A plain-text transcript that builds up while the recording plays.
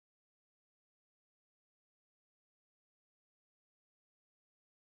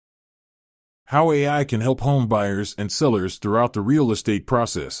How AI can help home buyers and sellers throughout the real estate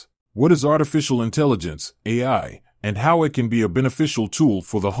process. What is artificial intelligence, AI, and how it can be a beneficial tool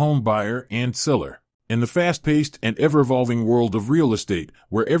for the home buyer and seller? In the fast-paced and ever-evolving world of real estate,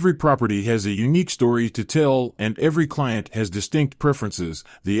 where every property has a unique story to tell and every client has distinct preferences,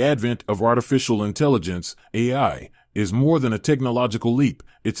 the advent of artificial intelligence, AI, is more than a technological leap,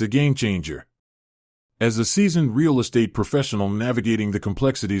 it's a game-changer. As a seasoned real estate professional navigating the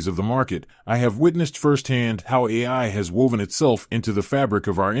complexities of the market, I have witnessed firsthand how AI has woven itself into the fabric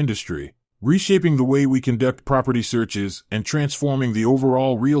of our industry, reshaping the way we conduct property searches and transforming the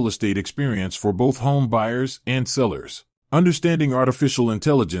overall real estate experience for both home buyers and sellers. Understanding artificial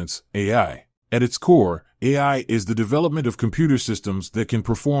intelligence, AI. At its core, AI is the development of computer systems that can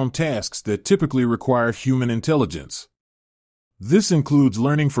perform tasks that typically require human intelligence. This includes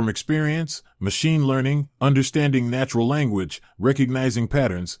learning from experience, machine learning, understanding natural language, recognizing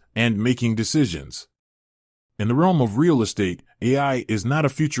patterns, and making decisions. In the realm of real estate, AI is not a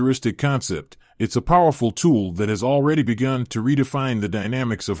futuristic concept, it's a powerful tool that has already begun to redefine the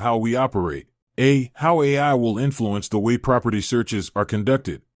dynamics of how we operate. How AI will influence the way property searches are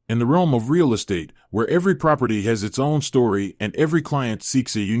conducted. In the realm of real estate, where every property has its own story and every client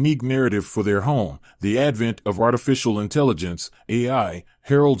seeks a unique narrative for their home, the advent of artificial intelligence, AI,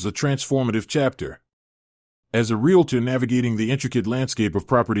 heralds a transformative chapter. As a realtor navigating the intricate landscape of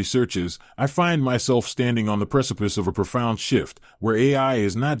property searches, I find myself standing on the precipice of a profound shift, where AI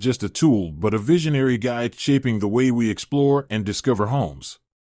is not just a tool but a visionary guide shaping the way we explore and discover homes.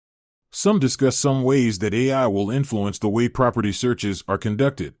 Some discuss some ways that AI will influence the way property searches are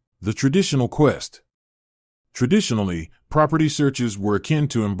conducted. The traditional quest. Traditionally, property searches were akin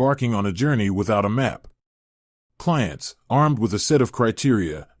to embarking on a journey without a map. Clients, armed with a set of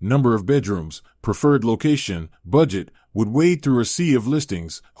criteria, number of bedrooms, preferred location, budget, would wade through a sea of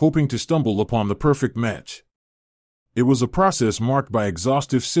listings, hoping to stumble upon the perfect match. It was a process marked by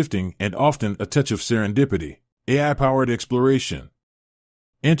exhaustive sifting and often a touch of serendipity. AI-powered exploration.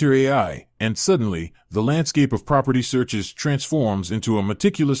 Enter AI, and suddenly, the landscape of property searches transforms into a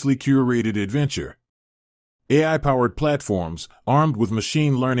meticulously curated adventure. AI-powered platforms, armed with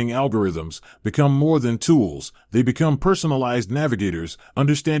machine learning algorithms, become more than tools, they become personalized navigators,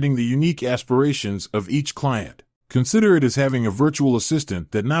 understanding the unique aspirations of each client. Consider it as having a virtual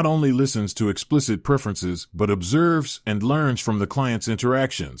assistant that not only listens to explicit preferences but observes and learns from the client's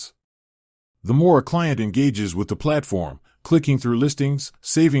interactions. The more a client engages with the platform, clicking through listings,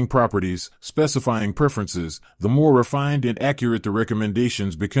 saving properties, specifying preferences, the more refined and accurate the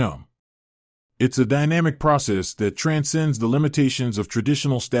recommendations become. It's a dynamic process that transcends the limitations of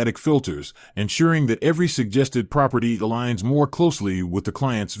traditional static filters, ensuring that every suggested property aligns more closely with the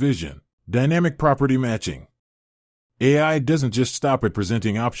client's vision. Dynamic property matching. AI doesn't just stop at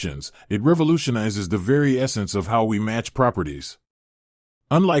presenting options, it revolutionizes the very essence of how we match properties.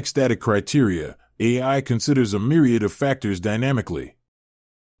 Unlike static criteria, AI considers a myriad of factors dynamically.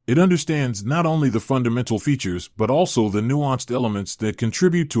 It understands not only the fundamental features but also the nuanced elements that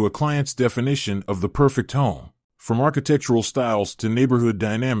contribute to a client's definition of the perfect home. From architectural styles to neighborhood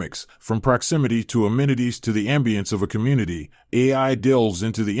dynamics, from proximity to amenities to the ambience of a community, AI delves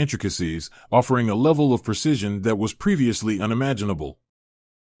into the intricacies, offering a level of precision that was previously unimaginable.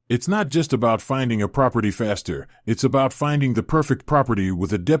 It's not just about finding a property faster, it's about finding the perfect property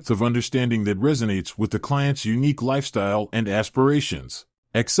with a depth of understanding that resonates with the client's unique lifestyle and aspirations.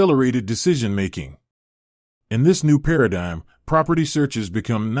 Accelerated decision-making. In this new paradigm, property searches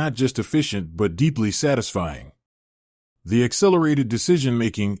become not just efficient but deeply satisfying. The accelerated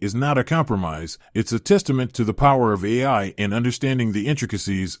decision-making is not a compromise, it's a testament to the power of AI in understanding the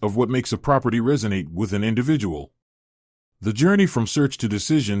intricacies of what makes a property resonate with an individual. The journey from search to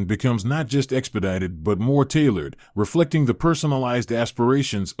decision becomes not just expedited but more tailored, reflecting the personalized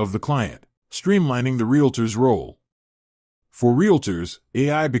aspirations of the client, streamlining the realtor's role. For realtors,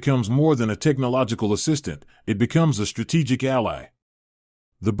 AI becomes more than a technological assistant, it becomes a strategic ally.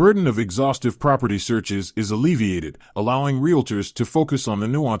 The burden of exhaustive property searches is alleviated, allowing realtors to focus on the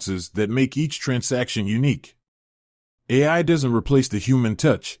nuances that make each transaction unique. AI doesn't replace the human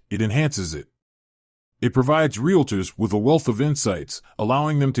touch, it enhances it. It provides realtors with a wealth of insights,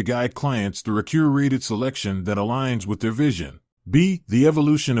 allowing them to guide clients through a curated selection that aligns with their vision. B. The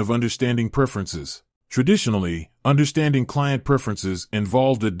evolution of understanding preferences. Traditionally, understanding client preferences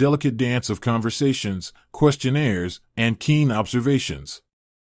involved a delicate dance of conversations, questionnaires, and keen observations.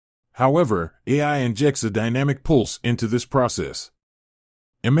 However, AI injects a dynamic pulse into this process.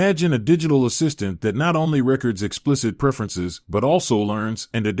 Imagine a digital assistant that not only records explicit preferences but also learns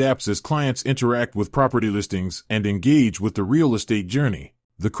and adapts as clients interact with property listings and engage with the real estate journey.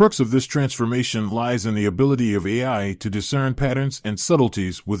 The crux of this transformation lies in the ability of AI to discern patterns and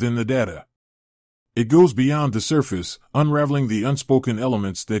subtleties within the data. It goes beyond the surface, unraveling the unspoken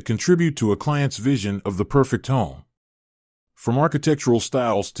elements that contribute to a client's vision of the perfect home. From architectural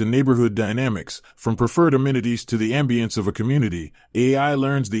styles to neighborhood dynamics, from preferred amenities to the ambience of a community, AI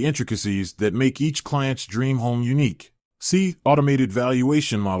learns the intricacies that make each client's dream home unique. See automated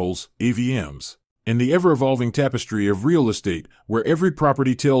valuation models, AVMs. In the ever-evolving tapestry of real estate, where every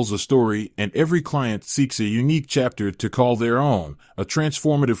property tells a story and every client seeks a unique chapter to call their own, a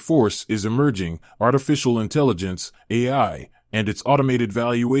transformative force is emerging: artificial intelligence, AI, and its automated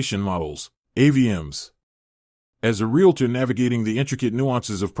valuation models, AVMs. As a realtor navigating the intricate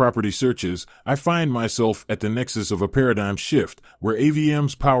nuances of property searches, I find myself at the nexus of a paradigm shift, where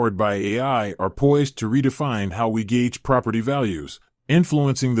AVMs powered by AI are poised to redefine how we gauge property values,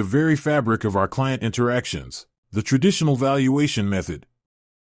 influencing the very fabric of our client interactions. The traditional valuation method.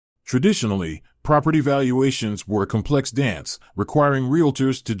 Traditionally, property valuations were a complex dance, requiring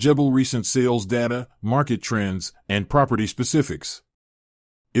realtors to juggle recent sales data, market trends, and property specifics.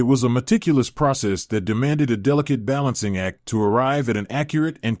 It was a meticulous process that demanded a delicate balancing act to arrive at an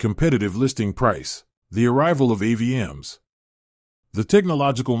accurate and competitive listing price. The arrival of AVMs. The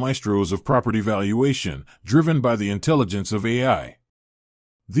technological maestros of property valuation, driven by the intelligence of AI.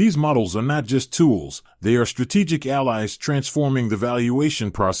 These models are not just tools, they are strategic allies transforming the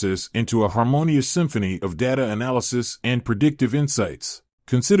valuation process into a harmonious symphony of data analysis and predictive insights.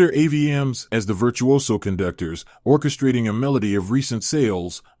 Consider AVMs as the virtuoso conductors, orchestrating a melody of recent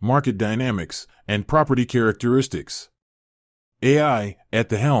sales, market dynamics, and property characteristics. AI, at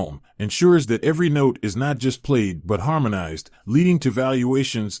the helm, ensures that every note is not just played but harmonized, leading to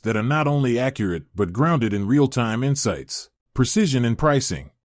valuations that are not only accurate but grounded in real-time insights. Precision in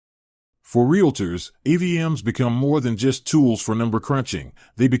pricing. For realtors, AVMs become more than just tools for number crunching.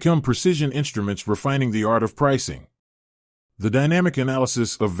 They become precision instruments refining the art of pricing. The dynamic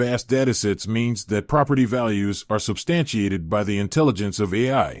analysis of vast datasets means that property values are substantiated by the intelligence of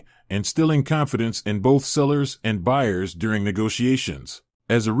AI, instilling confidence in both sellers and buyers during negotiations.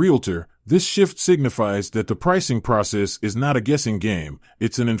 As a realtor, this shift signifies that the pricing process is not a guessing game,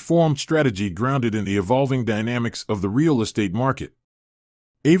 it's an informed strategy grounded in the evolving dynamics of the real estate market.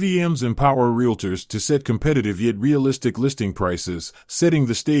 AVMs empower realtors to set competitive yet realistic listing prices, setting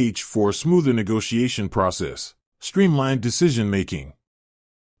the stage for a smoother negotiation process. Streamlined decision-making.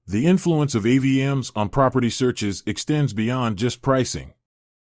 The influence of AVMs on property searches extends beyond just pricing.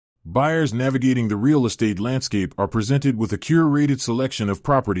 Buyers navigating the real estate landscape are presented with a curated selection of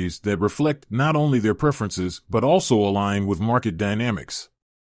properties that reflect not only their preferences but also align with market dynamics.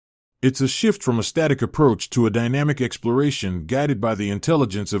 It's a shift from a static approach to a dynamic exploration guided by the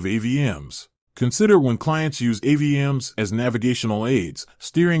intelligence of AVMs. Consider when clients use AVMs as navigational aids,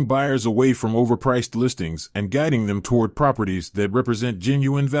 steering buyers away from overpriced listings and guiding them toward properties that represent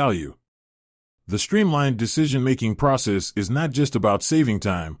genuine value. The streamlined decision-making process is not just about saving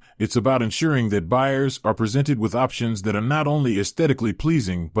time, it's about ensuring that buyers are presented with options that are not only aesthetically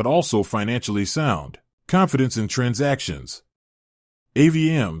pleasing but also financially sound. Confidence in transactions.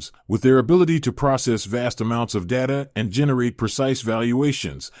 AVMs, with their ability to process vast amounts of data and generate precise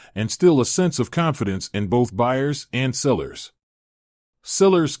valuations, instill a sense of confidence in both buyers and sellers.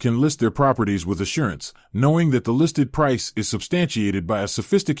 Sellers can list their properties with assurance, knowing that the listed price is substantiated by a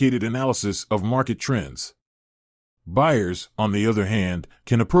sophisticated analysis of market trends. Buyers, on the other hand,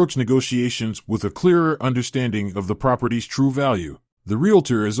 can approach negotiations with a clearer understanding of the property's true value. The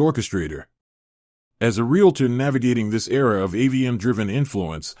realtor as orchestrator. As a realtor navigating this era of AVM-driven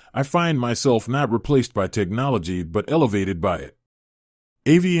influence, I find myself not replaced by technology but elevated by it.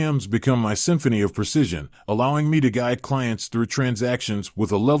 AVMs become my symphony of precision, allowing me to guide clients through transactions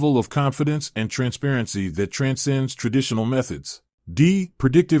with a level of confidence and transparency that transcends traditional methods.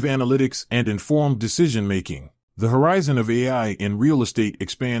 Predictive analytics and informed decision-making. The horizon of AI in real estate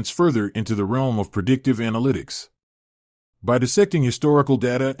expands further into the realm of predictive analytics. By dissecting historical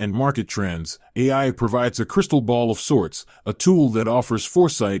data and market trends, AI provides a crystal ball of sorts, a tool that offers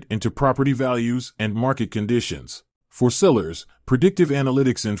foresight into property values and market conditions. For sellers, predictive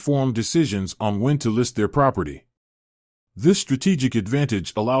analytics inform decisions on when to list their property. This strategic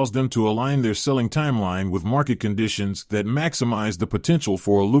advantage allows them to align their selling timeline with market conditions that maximize the potential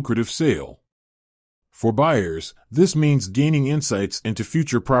for a lucrative sale. For buyers, this means gaining insights into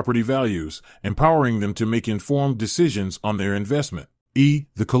future property values, empowering them to make informed decisions on their investment. The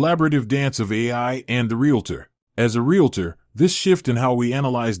collaborative dance of AI and the realtor. As a realtor, this shift in how we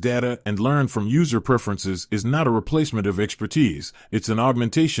analyze data and learn from user preferences is not a replacement of expertise, it's an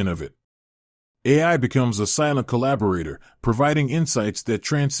augmentation of it. AI becomes a silent collaborator, providing insights that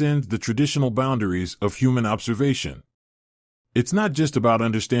transcend the traditional boundaries of human observation. It's not just about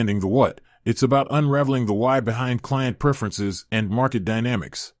understanding the what, it's about unraveling the why behind client preferences and market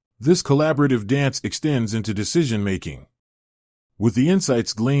dynamics. This collaborative dance extends into decision-making. With the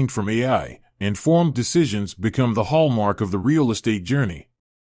insights gleaned from AI, informed decisions become the hallmark of the real estate journey.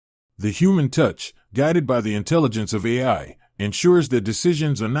 The human touch, guided by the intelligence of AI, ensures that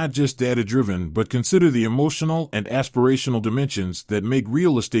decisions are not just data-driven but consider the emotional and aspirational dimensions that make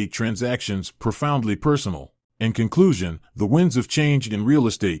real estate transactions profoundly personal. In conclusion, the winds of change in real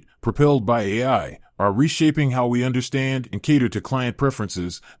estate, propelled by AI, are reshaping how we understand and cater to client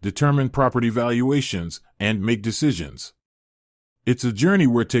preferences, determine property valuations, and make decisions. It's a journey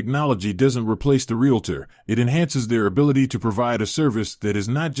where technology doesn't replace the realtor, it enhances their ability to provide a service that is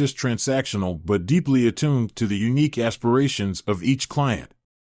not just transactional but deeply attuned to the unique aspirations of each client.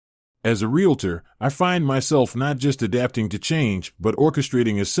 As a realtor, I find myself not just adapting to change but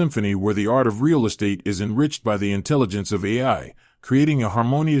orchestrating a symphony where the art of real estate is enriched by the intelligence of AI, creating a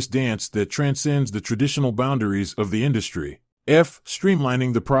harmonious dance that transcends the traditional boundaries of the industry.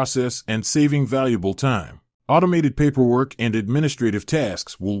 Streamlining the process and saving valuable time. Automated paperwork and administrative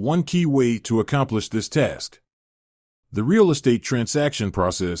tasks will one key way to accomplish this task. The real estate transaction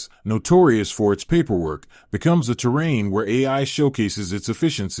process, notorious for its paperwork, becomes a terrain where AI showcases its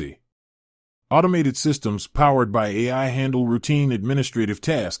efficiency. Automated systems powered by AI handle routine administrative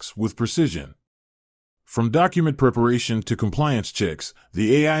tasks with precision. From document preparation to compliance checks,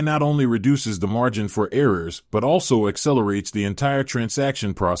 the AI not only reduces the margin for errors but also accelerates the entire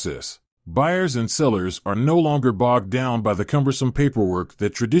transaction process. Buyers and sellers are no longer bogged down by the cumbersome paperwork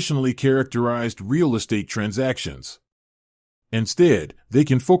that traditionally characterized real estate transactions. Instead, they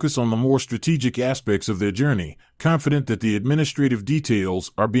can focus on the more strategic aspects of their journey, confident that the administrative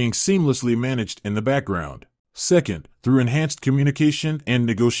details are being seamlessly managed in the background. Second, through enhanced communication and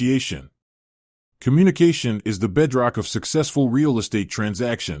negotiation. Communication is the bedrock of successful real estate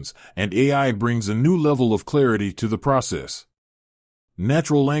transactions, and AI brings a new level of clarity to the process.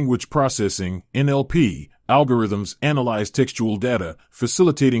 Natural language processing, NLP, algorithms analyze textual data,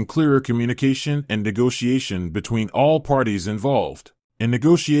 facilitating clearer communication and negotiation between all parties involved. In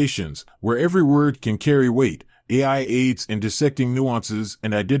negotiations, where every word can carry weight, AI aids in dissecting nuances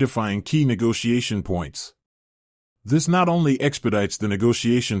and identifying key negotiation points. This not only expedites the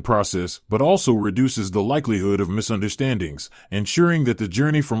negotiation process but also reduces the likelihood of misunderstandings, ensuring that the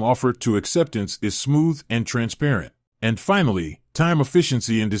journey from offer to acceptance is smooth and transparent. And finally, time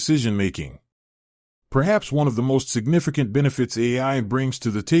efficiency in decision-making. Perhaps one of the most significant benefits AI brings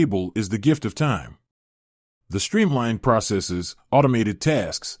to the table is the gift of time. The streamlined processes, automated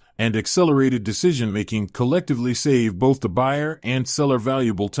tasks, and accelerated decision-making collectively save both the buyer and seller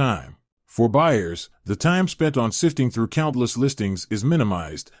valuable time. For buyers, the time spent on sifting through countless listings is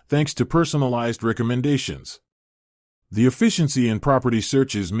minimized thanks to personalized recommendations. The efficiency in property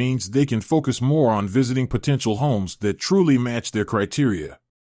searches means they can focus more on visiting potential homes that truly match their criteria.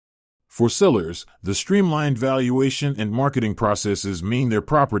 For sellers, the streamlined valuation and marketing processes mean their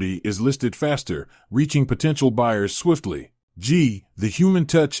property is listed faster, reaching potential buyers swiftly. The human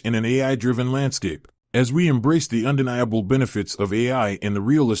touch in an AI-driven landscape. As we embrace the undeniable benefits of AI in the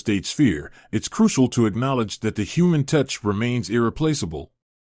real estate sphere, it's crucial to acknowledge that the human touch remains irreplaceable.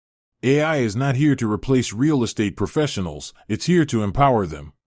 AI is not here to replace real estate professionals, it's here to empower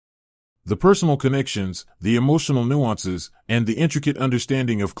them. The personal connections, the emotional nuances, and the intricate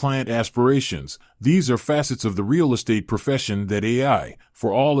understanding of client aspirations, these are facets of the real estate profession that AI,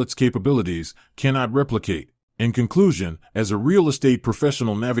 for all its capabilities, cannot replicate. In conclusion, as a real estate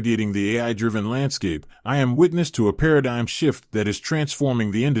professional navigating the AI-driven landscape, I am witness to a paradigm shift that is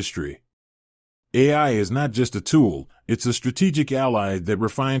transforming the industry. AI is not just a tool, it's a strategic ally that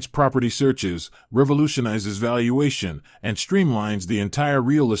refines property searches, revolutionizes valuation, and streamlines the entire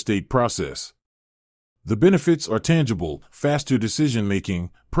real estate process. The benefits are tangible: faster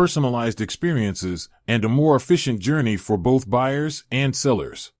decision-making, personalized experiences, and a more efficient journey for both buyers and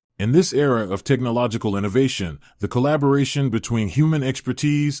sellers. In this era of technological innovation, the collaboration between human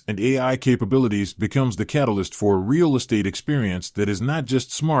expertise and AI capabilities becomes the catalyst for a real estate experience that is not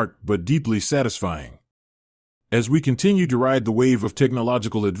just smart but deeply satisfying. As we continue to ride the wave of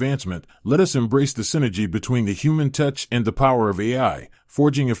technological advancement, let us embrace the synergy between the human touch and the power of AI,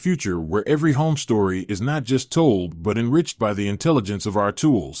 forging a future where every home story is not just told but enriched by the intelligence of our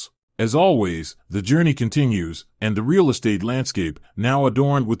tools. As always, the journey continues, and the real estate landscape, now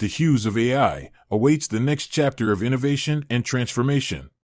adorned with the hues of AI, awaits the next chapter of innovation and transformation.